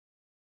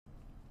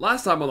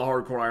Last time on the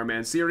Hardcore Iron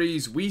Man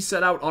series, we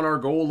set out on our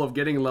goal of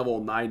getting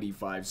level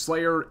 95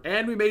 Slayer,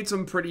 and we made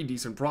some pretty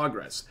decent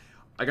progress.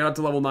 I got up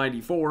to level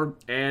 94,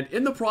 and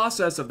in the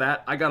process of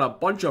that, I got a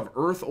bunch of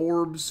Earth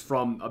Orbs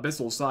from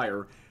Abyssal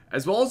Sire,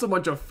 as well as a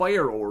bunch of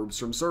Fire Orbs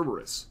from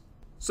Cerberus.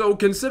 So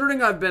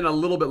considering I've been a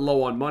little bit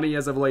low on money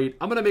as of late,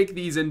 I'm going to make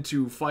these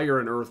into Fire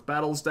and Earth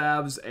Battle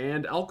Staves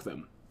and alch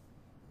them.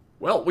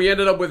 Well, we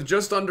ended up with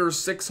just under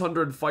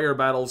 600 Fire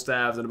Battle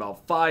Staves and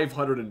about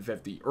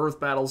 550 Earth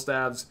Battle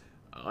Staves.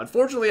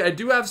 Unfortunately, I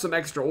do have some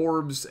extra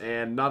orbs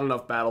and not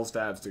enough battle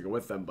staves to go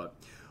with them, but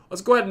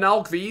let's go ahead and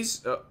alch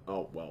these.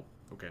 Oh, well,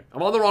 okay.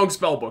 I'm on the wrong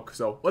spellbook,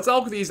 so let's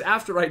alch these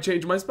after I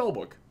change my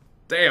spellbook.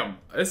 Damn,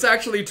 this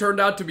actually turned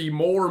out to be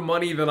more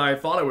money than I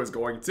thought it was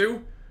going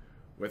to.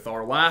 With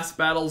our last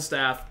battle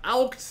staff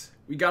alched,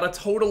 we got a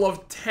total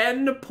of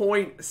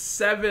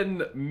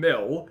 10.7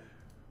 mil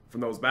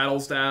from those battle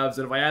staves,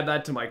 and if I add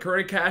that to my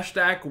current cash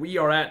stack, we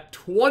are at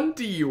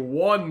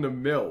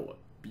 21 mil.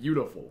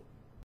 Beautiful.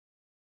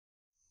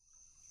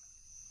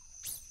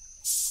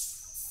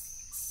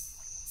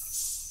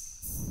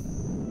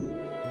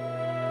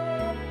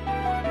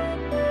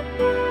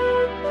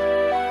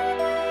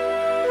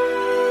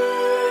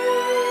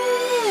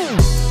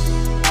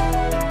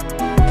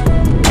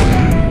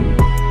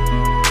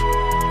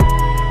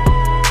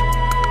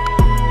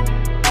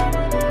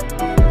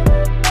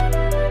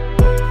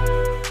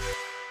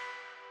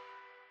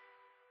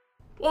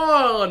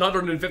 Well,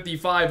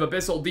 155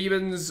 Abyssal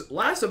Demons.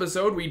 Last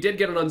episode, we did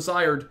get an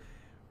Unsired.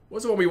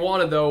 Wasn't what we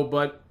wanted, though,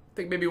 but I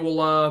think maybe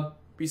we'll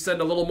be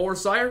sending a little more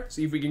Sire.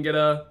 See if we can get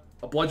a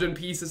bludgeon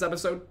piece this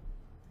episode.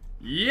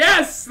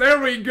 Yes! There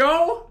we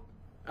go!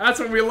 That's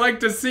what we like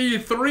to see.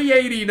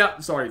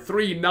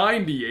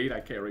 398.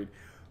 I can't read.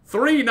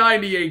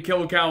 398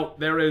 kill count.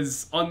 There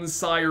is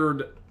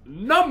Unsired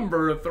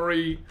number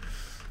 3.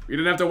 We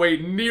didn't have to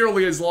wait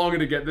nearly as long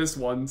to get this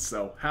one,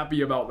 so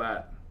happy about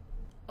that.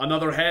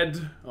 Another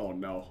head? Oh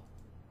no.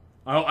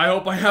 I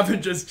hope I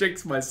haven't just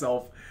jinxed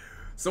myself.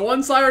 So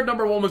Unsired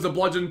number 1 was a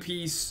bludgeon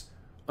piece.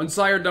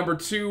 Unsired number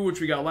 2,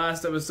 which we got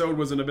last episode,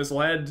 was an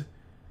abyssal head.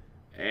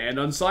 And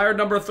Unsired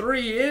number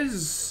 3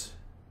 is...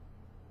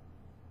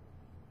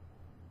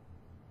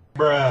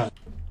 Bruh.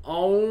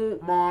 Oh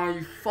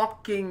my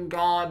fucking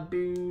god,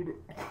 dude.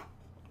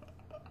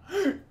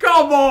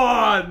 Come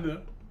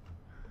on!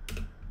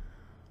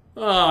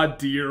 Ah,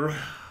 dear.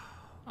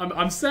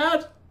 I'm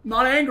sad.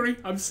 Not angry.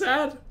 I'm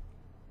sad.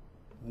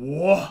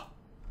 What?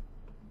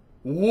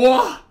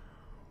 What?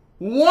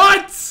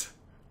 What?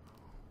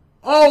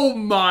 Oh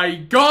my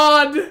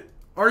god!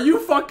 Are you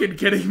fucking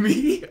kidding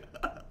me?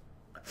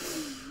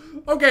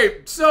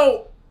 Okay,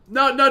 so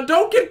now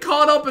don't get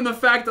caught up in the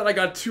fact that I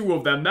got 2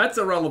 of them. That's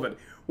irrelevant.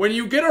 When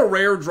you get a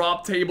rare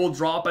drop table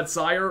drop at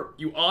Sire,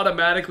 you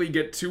automatically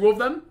get 2 of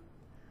them.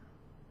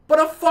 But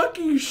a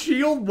fucking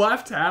shield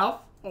left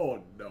half?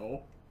 Oh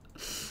no.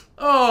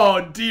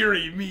 Oh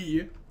dearie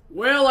me.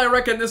 Well, I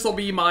reckon this will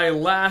be my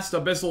last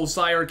Abyssal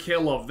Sire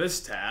kill of this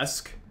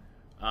task.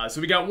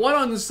 So we got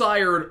 1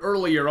 Unsired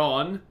earlier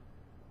on.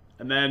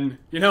 And then,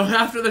 you know,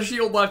 after the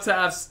shield left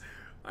halves,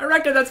 I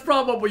reckon that's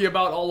probably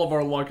about all of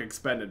our luck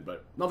expended.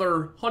 But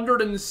another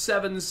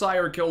 107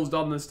 Sire kills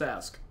done this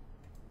task.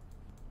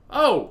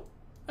 Oh!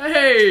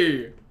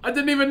 Hey! I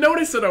didn't even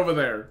notice it over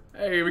there.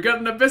 Hey, we got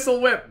an Abyssal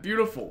Whip.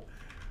 Beautiful.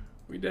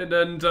 We did,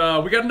 and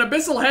we got an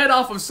Abyssal Head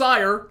off of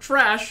Sire.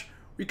 Trash.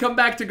 We come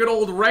back to good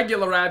old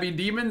regular Abbey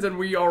Demons, and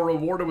we are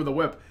rewarded with a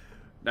whip.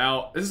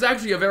 Now, this is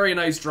actually a very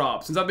nice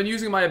drop. Since I've been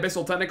using my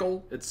Abyssal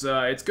Tentacle, it's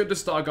good to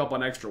stock up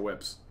on extra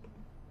whips.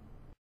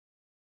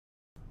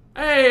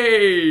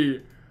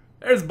 Hey!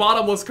 There's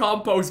Bottomless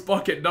Compost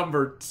Bucket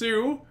number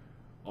 2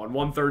 on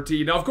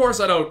 113. Now, of course,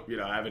 I don't,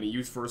 have any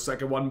use for a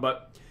second one,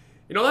 but,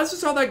 that's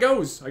just how that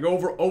goes. I go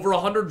over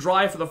 100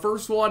 dry for the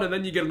first one, and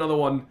then you get another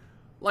one,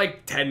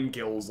 like 10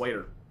 kills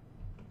later.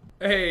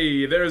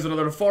 Hey, there's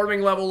another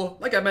farming level.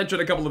 Like I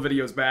mentioned a couple of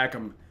videos back,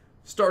 I'm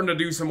starting to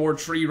do some more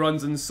tree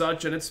runs and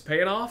such, and it's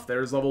paying off.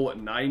 There's level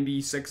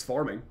 96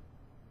 farming.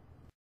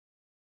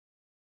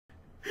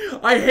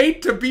 I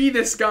hate to be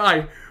this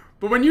guy,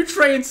 but when you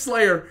train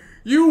Slayer,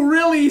 you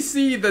really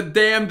see the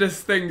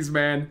damnedest things,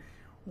 man.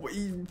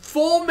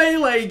 Full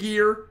melee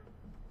gear,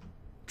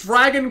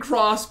 dragon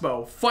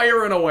crossbow,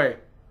 firing away.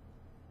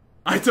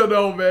 I don't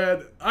know,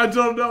 man. I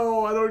don't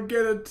know. I don't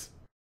get it.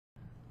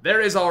 There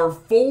is our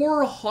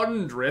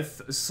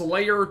 400th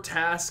Slayer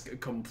task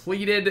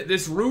completed.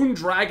 This Rune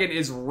Dragon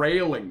is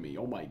railing me.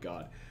 Oh my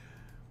god.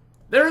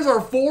 There is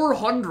our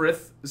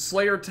 400th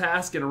Slayer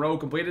task in a row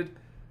completed.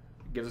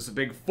 It gives us a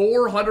big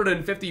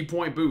 450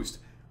 point boost.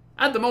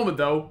 At the moment,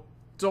 though,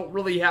 don't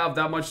really have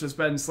that much to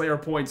spend Slayer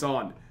points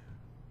on.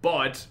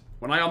 But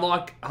when I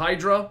unlock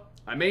Hydra,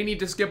 I may need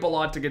to skip a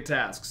lot to get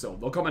tasks, so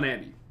they'll come in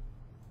handy.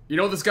 You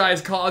know what this guy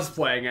is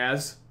cosplaying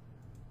as?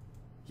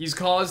 He's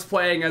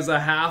cosplaying as a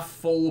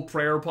half-full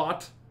prayer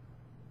pot.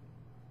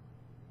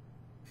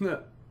 Dude!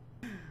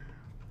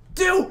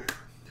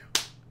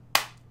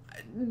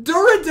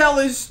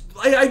 Duradel is...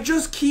 I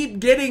just keep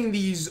getting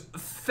these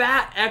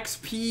fat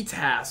XP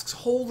tasks.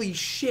 Holy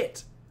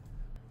shit.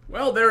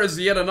 Well, there is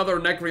yet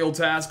another Necreal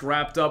task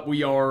wrapped up.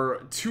 We are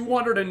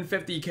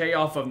 250k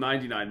off of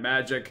 99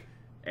 Magic,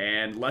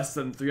 and less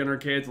than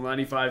 300k to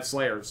 95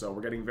 Slayer, so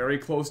we're getting very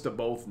close to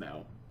both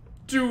now.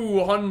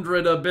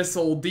 200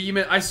 Abyssal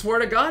Demon. I swear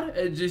to God,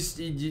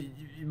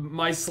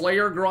 my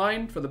Slayer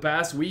grind for the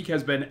past week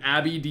has been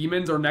Abbey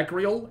Demons or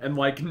Necreal, and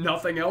like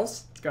nothing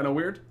else. It's kind of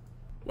weird.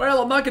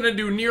 Well, I'm not going to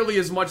do nearly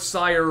as much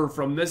Sire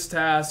from this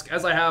task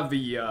as I have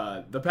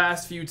the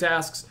past few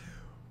tasks,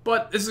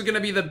 but this is going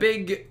to be the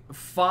big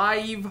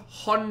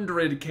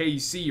 500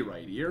 KC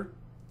right here.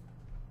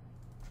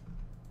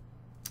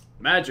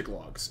 Magic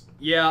logs.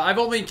 Yeah, I've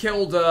only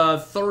killed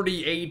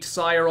 38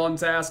 Sire on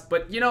task,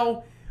 but you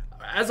know,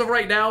 as of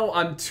right now,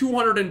 I'm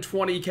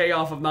 220k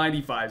off of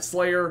 95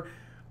 Slayer.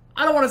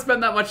 I don't want to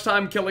spend that much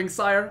time killing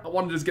Sire. I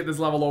want to just get this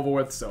level over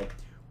with, so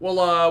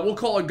we'll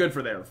call it good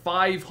for there.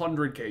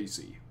 500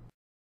 KC.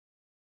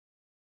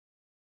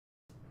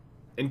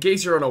 In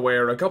case you're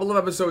unaware, a couple of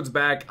episodes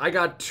back, I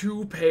got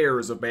 2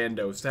 pairs of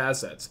Bandos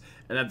assets.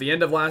 And at the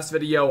end of last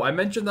video, I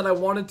mentioned that I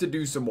wanted to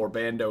do some more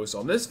Bandos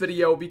on this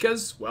video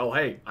because, well,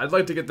 hey, I'd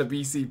like to get the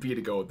BCP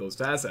to go with those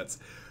assets.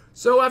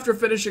 So after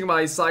finishing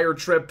my Sire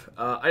trip,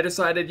 I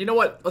decided, you know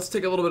what, let's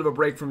take a little bit of a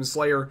break from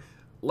Slayer.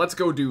 Let's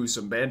go do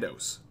some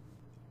Bandos.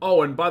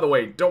 Oh, and by the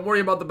way, don't worry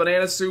about the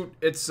banana suit.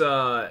 It's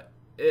a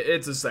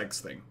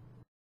sex thing.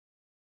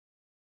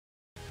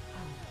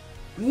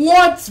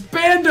 What?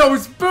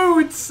 Bandos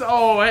boots!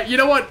 Oh, you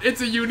know what? It's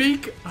a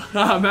unique.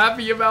 I'm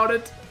happy about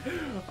it.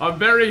 I'm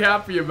very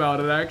happy about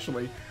it,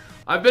 actually.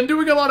 I've been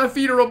doing a lot of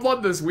Feeder of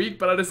Blood this week,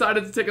 but I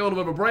decided to take a little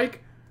bit of a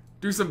break.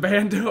 Do some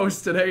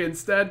Bandos today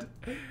instead.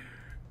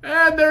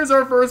 And there's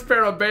our first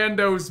pair of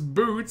Bandos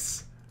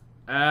boots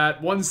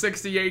at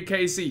 168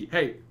 KC.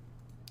 Hey,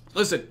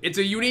 listen, it's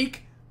a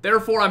unique,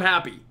 therefore I'm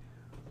happy.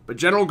 But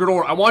General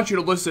Gordor, I want you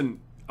to listen.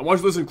 I want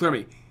you to listen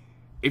clearly.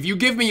 If you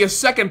give me a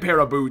second pair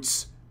of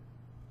boots,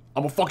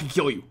 I'm gonna fucking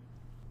kill you.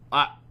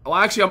 Well,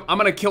 actually, I'm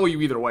gonna kill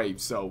you either way,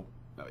 so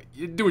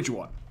you do what you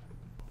want.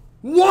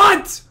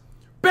 What?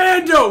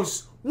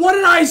 Bandos! What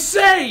did I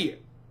say?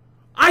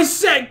 I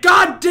said,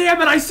 God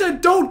damn it, I said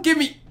don't give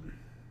me...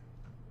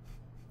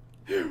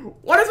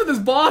 What is with this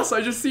boss?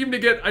 I seem to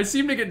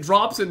get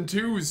drops in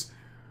twos.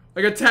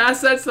 I get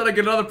tassets, then I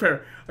get another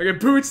pair. I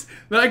get boots,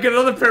 then I get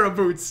another pair of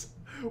boots.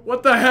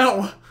 What the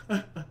hell?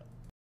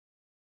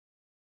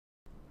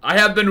 I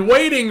have been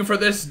waiting for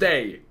this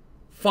day.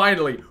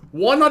 Finally,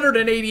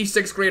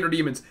 186 Greater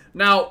Demons.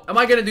 Now, am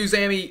I gonna do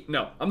Zammy?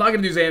 No, I'm not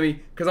gonna do Zammy,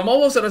 because I'm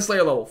almost at a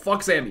Slayer level.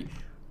 Fuck Zammy.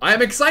 I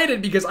am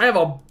excited because I have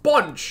a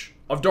bunch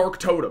of Dark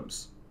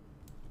Totems.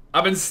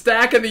 I've been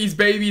stacking these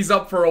babies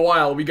up for a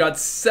while. We got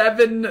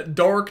 7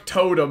 Dark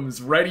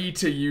Totems ready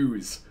to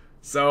use.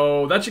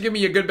 So, that should give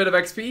me a good bit of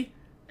XP.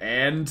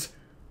 And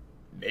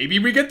maybe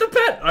we get the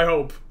pet, I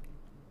hope.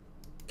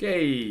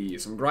 Okay,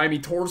 some grimy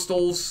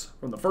Torstals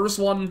from the first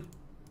one.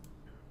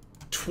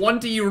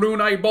 20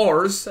 Runite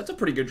bars. That's a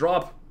pretty good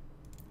drop.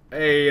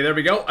 Hey, there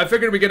we go. I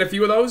figured we'd get a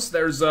few of those.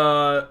 There's,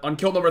 on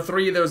kill number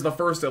 3, there's the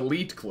first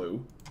elite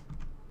clue.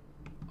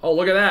 Oh,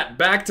 look at that.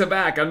 Back to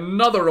back,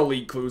 another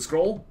elite clue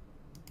scroll.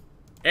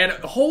 And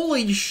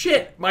holy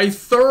shit, my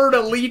 3rd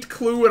elite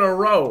clue in a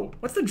row.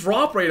 What's the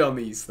drop rate on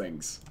these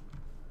things?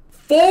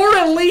 4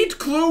 elite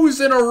clues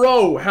in a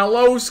row.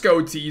 Hello,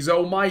 Scoties.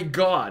 Oh my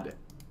god.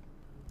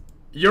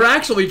 You're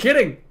actually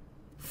kidding.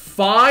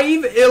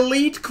 5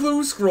 elite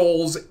clue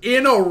scrolls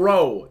in a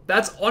row.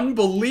 That's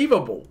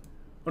unbelievable.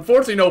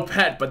 Unfortunately, no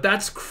pet, but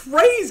that's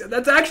crazy.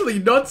 That's actually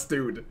nuts,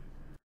 dude.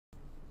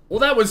 Well,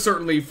 that was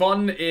certainly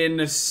fun.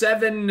 In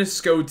 7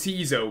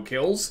 Scotizo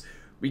kills,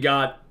 we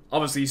got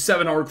obviously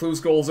 7 hard clue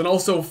scrolls and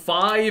also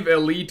 5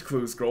 elite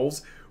clue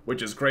scrolls,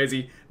 which is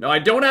crazy. Now, I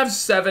don't have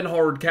 7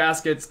 hard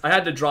caskets. I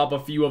had to drop a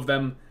few of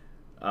them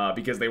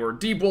because they were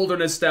deep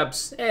wilderness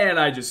steps, and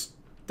I just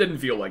didn't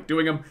feel like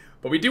doing them.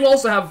 But we do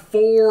also have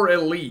 4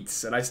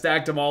 elites, and I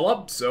stacked them all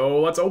up,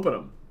 so let's open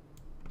them.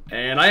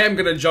 And I am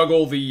gonna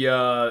juggle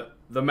the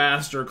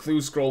master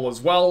clue scroll as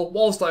well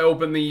whilst I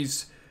open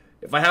these.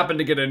 If I happen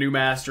to get a new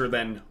master,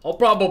 then I'll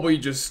probably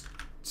just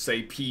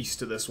say peace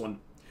to this one.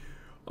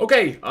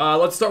 Okay,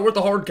 let's start with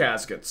the hard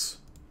caskets.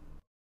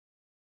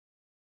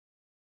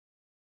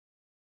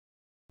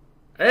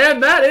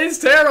 And that is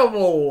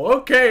terrible!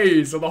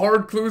 Okay, so the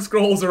hard clue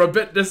scrolls are a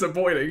bit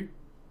disappointing.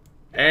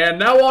 And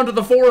now on to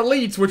the 4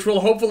 elites, which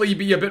will hopefully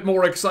be a bit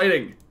more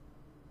exciting.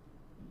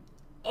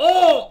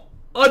 Oh!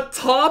 A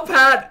top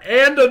hat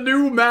and a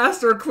new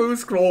master clue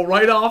scroll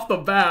right off the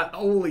bat.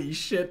 Holy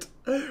shit.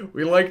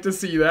 We like to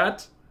see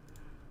that.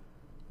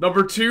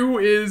 Number 2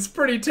 is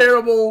pretty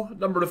terrible.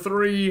 Number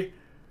 3,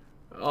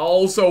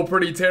 also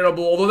pretty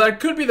terrible. Although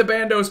that could be the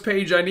Bandos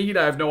page I need,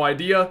 I have no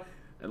idea.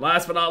 And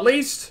last but not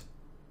least,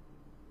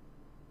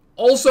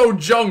 also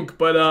junk,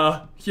 but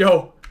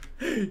yo,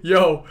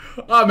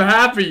 I'm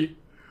happy.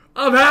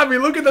 I'm happy,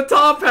 look at the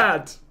top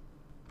hat.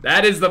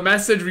 That is the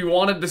message we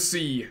wanted to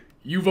see.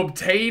 You've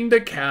obtained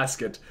a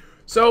casket.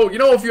 So, you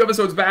know, a few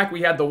episodes back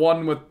we had the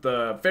one with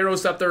the Pharaoh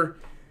Scepter.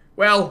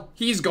 Well,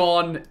 he's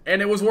gone,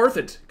 and it was worth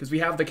it, because we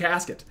have the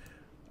casket.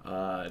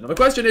 Now the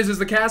question is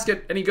the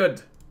casket any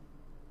good?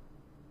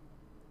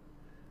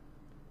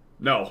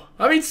 No.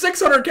 I mean,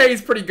 600k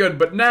is pretty good,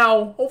 but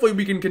now, hopefully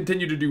we can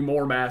continue to do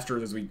more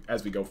masters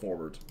as we go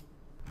forward.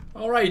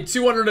 Alright,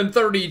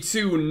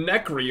 232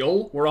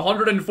 Necreal. We're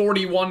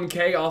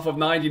 141k off of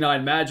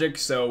 99 magic,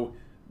 so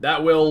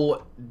that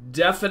will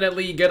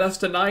definitely get us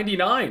to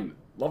 99.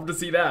 Love to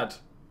see that.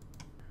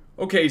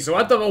 Okay, so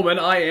at the moment,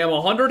 I am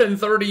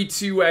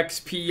 132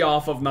 XP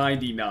off of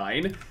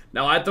 99.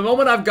 Now, at the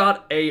moment, I've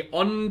got a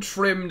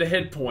untrimmed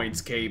hit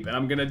points cape, and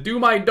I'm gonna do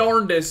my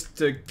darndest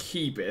to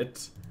keep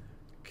it.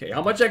 Okay,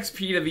 how much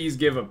XP do these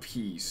give a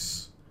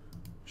piece?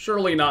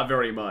 Surely not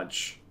very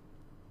much.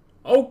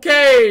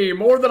 Okay,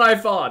 more than I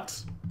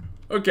thought.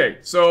 Okay,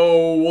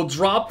 so we'll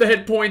drop the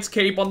hit points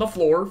cape on the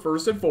floor,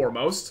 first and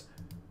foremost.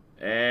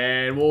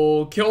 And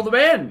we'll kill the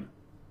man.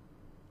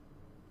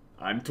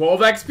 I'm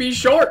 12 XP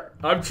short.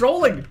 I'm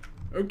trolling.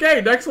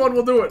 Okay, next one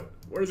we'll do it.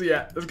 Where's he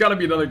at? There's gotta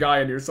be another guy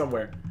in here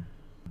somewhere.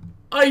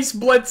 Ice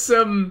Blitz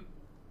him.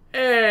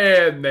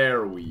 And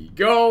there we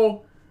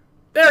go.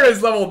 There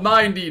is level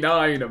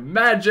 99 of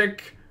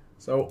magic.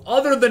 So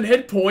other than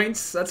hit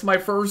points, that's my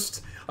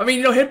first... I mean,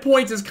 you know, hit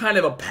points is kind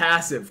of a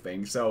passive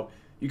thing, so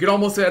you could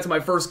almost say that's my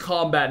first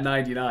combat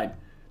 99.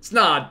 It's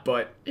not,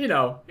 but, you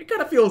know, it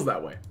kind of feels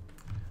that way.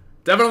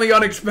 Definitely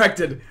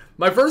unexpected.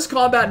 My first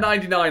combat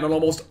 99 on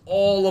almost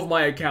all of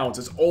my accounts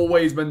has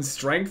always been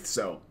strength,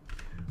 so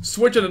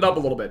switching it up a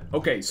little bit.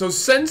 Okay, so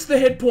since the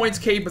hit points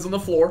cape is on the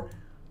floor,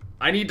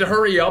 I need to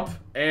hurry up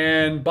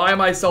and buy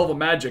myself a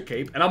magic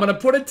cape, and I'm going to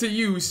put it to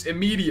use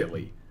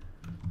immediately.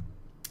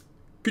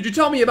 Could you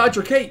tell me about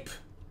your cape?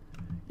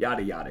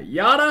 Yada, yada,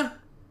 yada.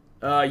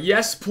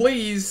 Yes,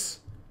 please.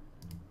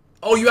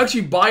 Oh, you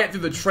actually buy it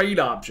through the trade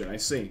option. I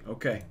see.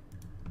 Okay.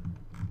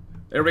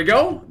 There we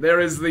go. There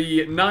is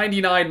the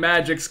 99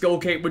 magic skill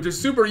cape, which is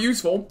super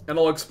useful, and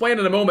I'll explain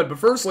in a moment. But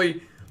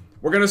firstly,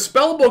 we're going to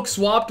spellbook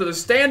swap to the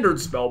standard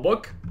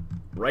spellbook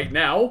right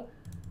now.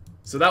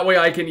 So that way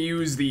I can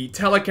use the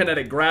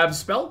telekinetic grab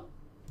spell.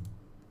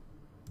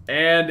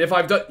 And if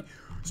I've done...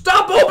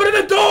 Stop opening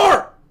the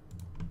door!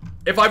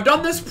 If I've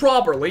done this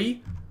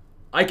properly,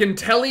 I can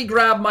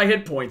tele-grab my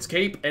hit points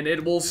cape, and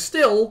it will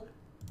still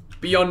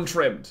be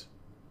untrimmed.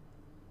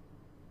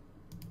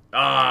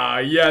 Ah,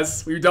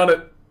 yes, we've done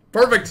it.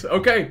 Perfect,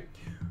 okay.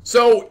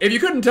 So, if you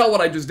couldn't tell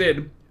what I just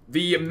did,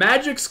 the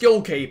magic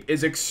skill cape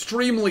is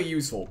extremely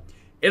useful.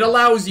 It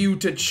allows you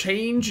to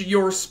change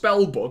your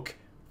spellbook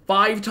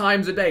 5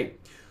 times a day.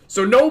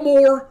 So no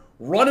more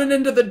running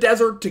into the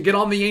desert to get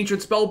on the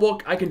ancient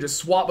spellbook. I can just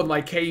swap with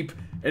my cape,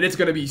 and it's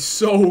going to be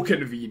so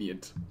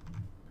convenient.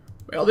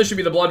 Well, this should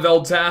be the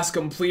Bloodveld task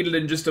completed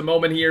in just a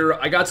moment here.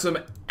 I got some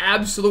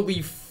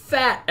absolutely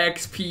fat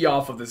XP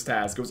off of this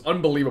task. It was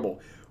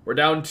unbelievable. We're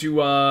down to,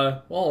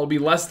 well, it'll be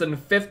less than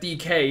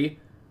 50k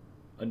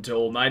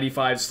until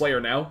 95 Slayer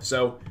now.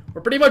 So,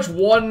 we're pretty much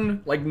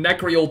one, like,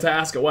 Necreal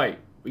task away.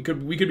 We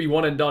could be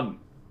one and done.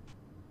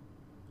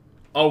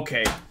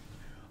 Okay.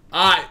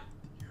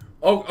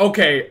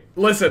 Okay,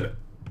 listen.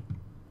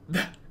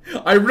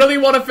 I really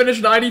want to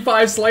finish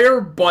 95 Slayer,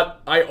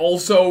 but I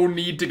also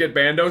need to get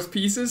Bandos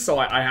pieces, so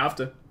I have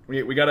to.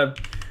 We gotta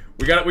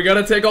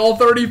take all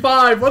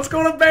 35. Let's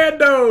go to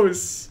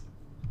Bandos.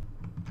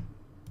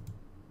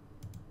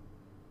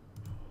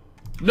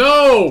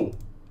 No!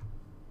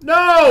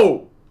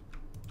 No!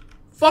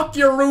 Fuck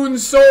your rune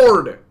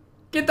sword!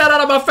 Get that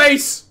out of my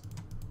face!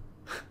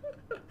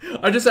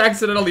 I just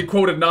accidentally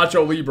quoted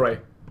Nacho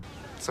Libre.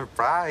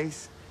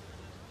 Surprise.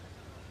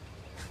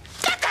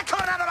 Get that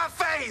card out of my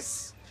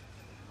face!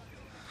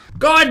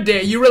 God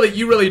damn, you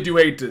really do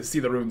hate to see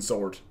the rune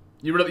sword.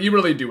 You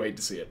really do hate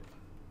to see it.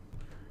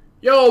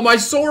 Yo, my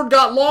sword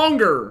got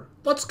longer!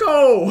 Let's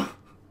go!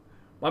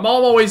 My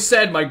mom always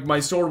said my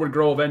sword would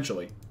grow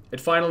eventually.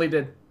 It finally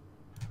did.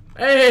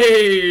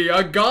 Hey,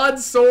 a God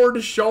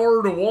Sword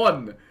Shard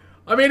 1.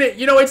 I mean,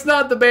 you know, it's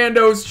not the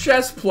Bandos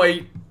chest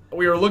plate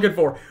we were looking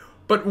for.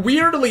 But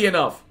weirdly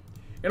enough,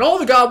 in all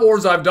the God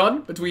Wars I've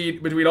done,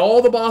 between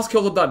all the boss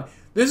kills I've done,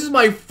 this is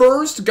my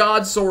first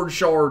God Sword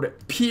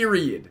Shard,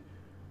 period.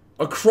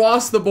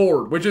 Across the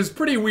board, which is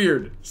pretty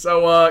weird.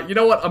 So, you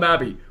know what? I'm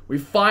happy. We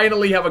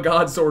finally have a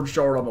God Sword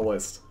Shard on the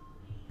list.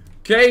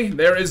 Okay,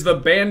 there is the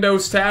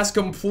Bandos task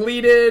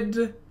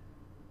completed.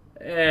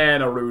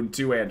 And a Rune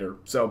 2-hander.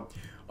 So,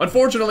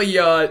 unfortunately,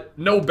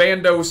 no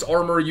Bandos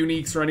armor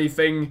uniques or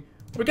anything.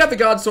 We got the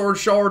God Sword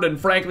Shard, and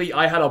frankly,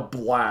 I had a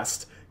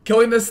blast.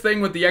 Killing this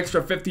thing with the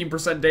extra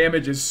 15%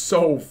 damage is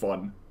so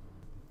fun.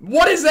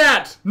 What is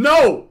that?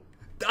 No!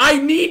 I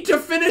need to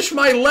finish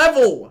my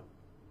level!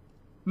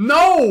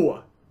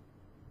 No!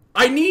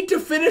 I need to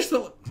finish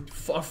the...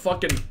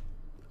 fucking...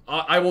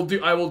 I will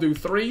do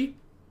 3.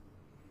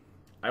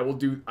 I will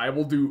do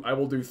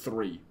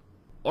 3.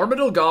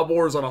 Armadyl God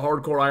Wars on a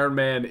hardcore Iron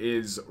Man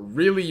is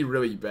really,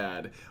 really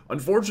bad.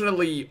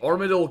 Unfortunately,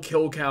 Armadyl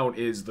kill count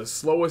is the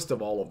slowest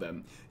of all of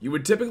them. You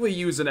would typically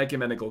use an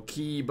ecumenical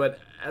key, but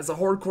as a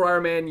hardcore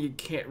Iron Man, you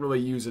can't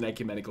really use an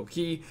ecumenical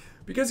key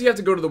because you have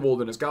to go to the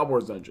Wilderness God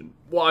Wars dungeon.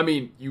 Well, I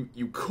mean,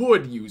 you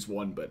could use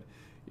one, but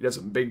You'd have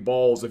some big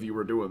balls if you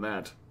were doing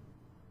that.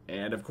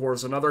 And of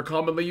course, another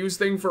commonly used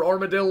thing for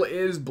Armadyl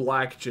is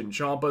black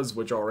chinchompas,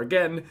 which are,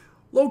 again,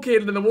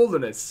 located in the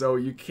wilderness, so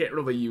you can't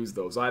really use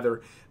those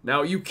either.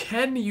 Now, you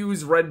can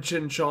use red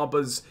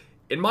chinchompas.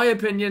 In my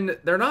opinion,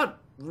 they're not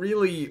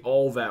really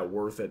all that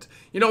worth it.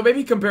 You know,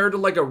 maybe compared to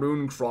like a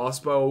rune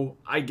crossbow,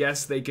 I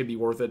guess they could be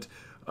worth it.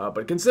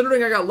 But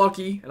considering I got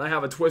lucky and I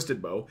have a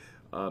twisted bow,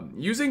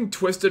 using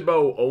twisted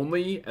bow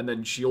only and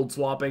then shield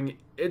swapping,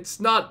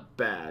 it's not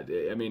bad.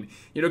 I mean,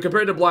 you know,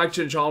 compared to black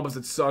chinchompas,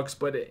 it sucks,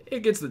 but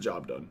it gets the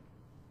job done.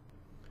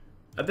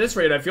 At this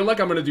rate, I feel like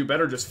I'm going to do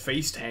better just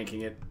face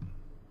tanking it.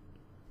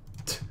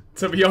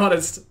 To be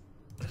honest.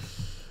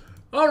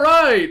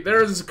 Alright,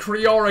 there's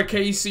Kriara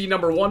KC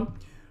number 1.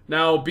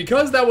 Now,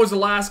 because that was the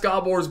last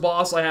God Wars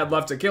boss I had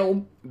left to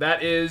kill,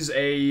 that is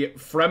a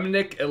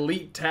Fremnik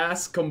Elite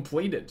task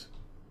completed.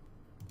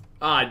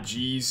 Ah,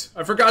 jeez.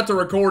 I forgot to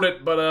record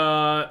it,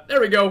 but, there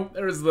we go.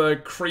 There's the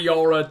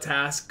Kriara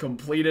task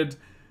completed.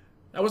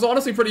 That was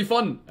honestly pretty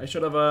fun. I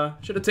should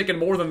have taken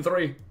more than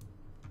 3.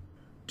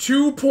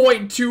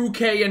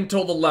 2.2k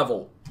until the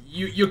level.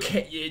 You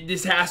can't,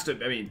 this has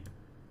to, I mean...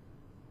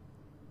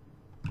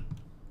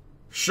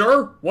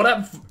 Sure,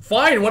 whatever,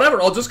 fine,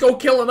 whatever. I'll just go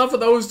kill enough of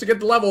those to get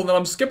the level, and then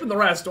I'm skipping the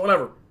rest,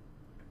 whatever.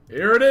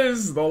 Here it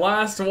is, the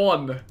last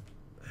one.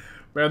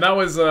 Man, that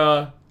was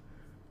a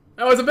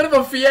bit of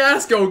a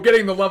fiasco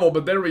getting the level,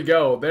 but there we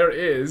go. There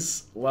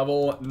is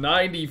level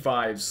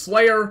 95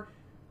 Slayer,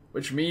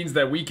 which means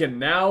that we can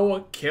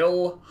now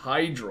kill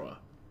Hydra.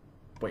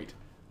 Wait,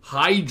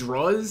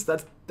 Hydras?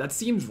 That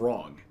seems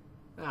wrong.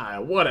 Ah,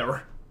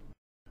 whatever.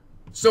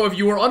 So if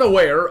you were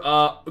unaware,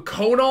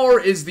 Konar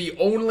is the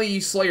only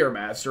Slayer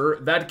Master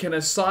that can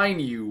assign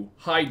you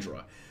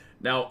Hydra.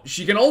 Now,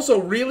 she can also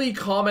really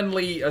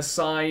commonly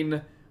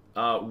assign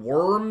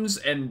worms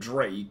and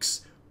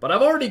drakes, but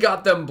I've already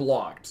got them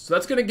blocked. So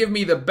that's going to give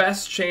me the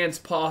best chance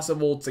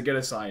possible to get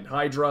assigned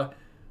Hydra.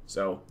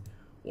 So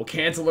we'll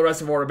cancel the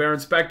rest of our Baron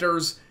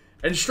Spectres,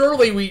 and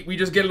surely we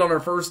just get it on our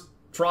first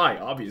try,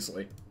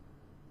 obviously.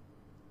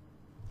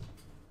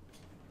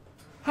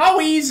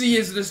 How easy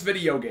is this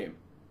video game?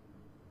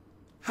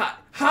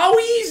 How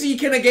easy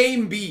can a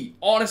game be?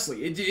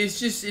 Honestly, it's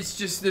just,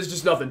 there's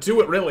just nothing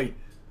to it, really.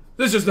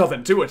 There's just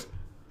nothing to it.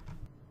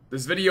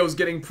 This video is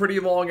getting pretty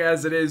long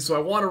as it is, so I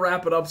want to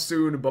wrap it up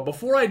soon, but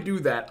before I do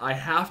that, I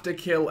have to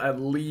kill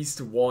at least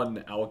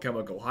one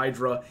Alchemical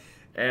Hydra,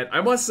 and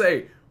I must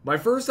say, my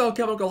first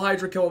Alchemical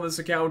Hydra kill on this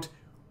account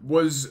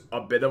was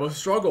a bit of a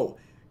struggle.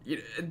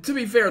 To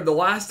be fair, the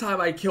last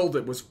time I killed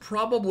it was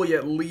probably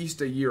at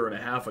least a year and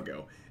a half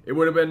ago. It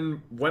would have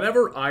been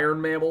whenever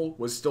Iron Mammal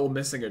was still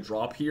missing a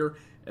drop here,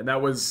 and that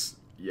was,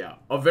 yeah,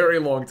 a very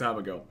long time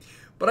ago.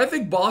 But I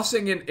think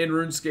bossing in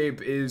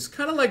RuneScape is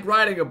kind of like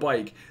riding a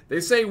bike.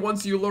 They say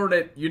once you learn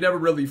it, you never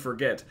really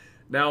forget.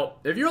 Now,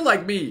 if you're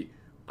like me,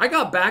 I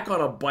got back on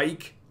a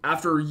bike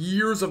after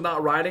years of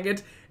not riding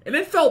it, and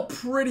it felt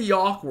pretty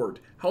awkward.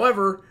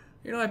 However,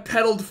 you know, I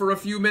pedaled for a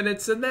few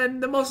minutes, and then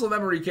the muscle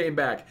memory came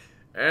back.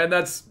 And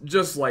that's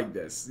just like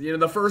this. You know,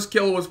 the first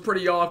kill was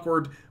pretty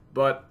awkward,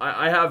 but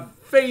I have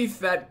faith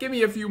that give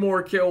me a few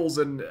more kills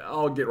and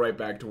I'll get right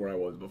back to where I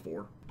was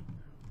before.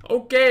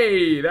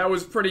 Okay, that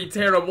was pretty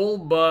terrible,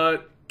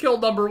 but kill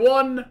number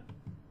 1.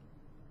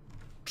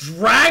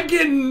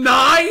 Dragon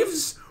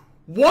knives?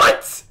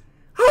 What?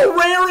 How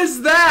rare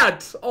is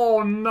that?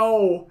 Oh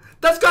no.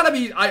 That's gotta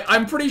be,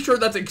 I'm pretty sure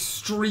that's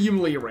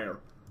extremely rare.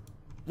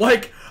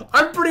 Like,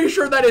 I'm pretty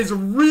sure that is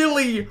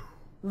really,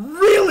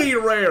 really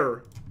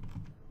rare.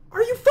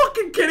 Are you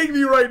fucking kidding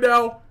me right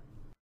now?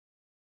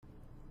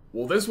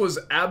 Well, this was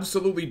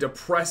absolutely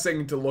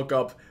depressing to look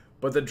up,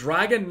 but the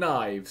dragon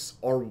knives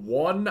are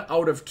 1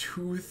 out of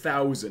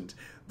 2,000.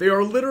 They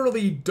are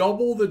literally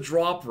double the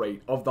drop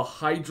rate of the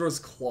Hydra's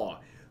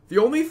claw. The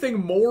only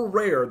thing more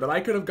rare that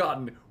I could have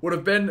gotten would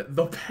have been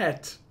the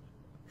pet.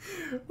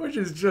 Which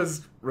is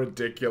just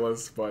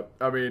ridiculous, but,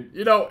 I mean,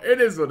 you know,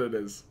 it is what it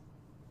is.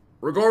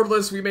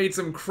 Regardless, we made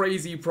some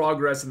crazy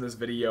progress in this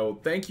video.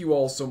 Thank you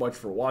all so much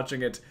for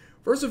watching it.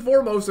 First and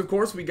foremost, of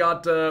course, we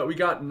got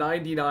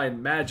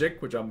 99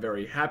 magic, which I'm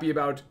very happy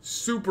about.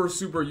 Super,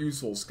 super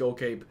useful skill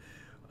cape.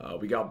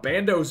 We got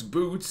Bandos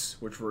boots,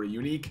 which were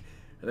unique.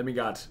 And then we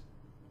got,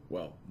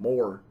 well,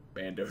 more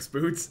Bandos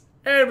boots.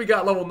 And we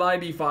got level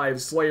 95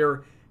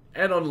 Slayer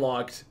and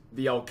unlocked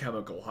the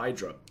Alchemical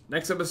Hydra.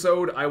 Next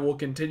episode, I will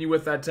continue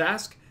with that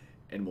task,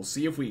 and we'll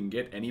see if we can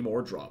get any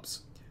more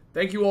drops.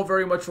 Thank you all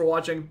very much for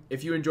watching.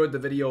 If you enjoyed the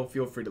video,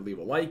 feel free to leave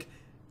a like,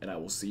 and I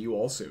will see you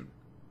all soon.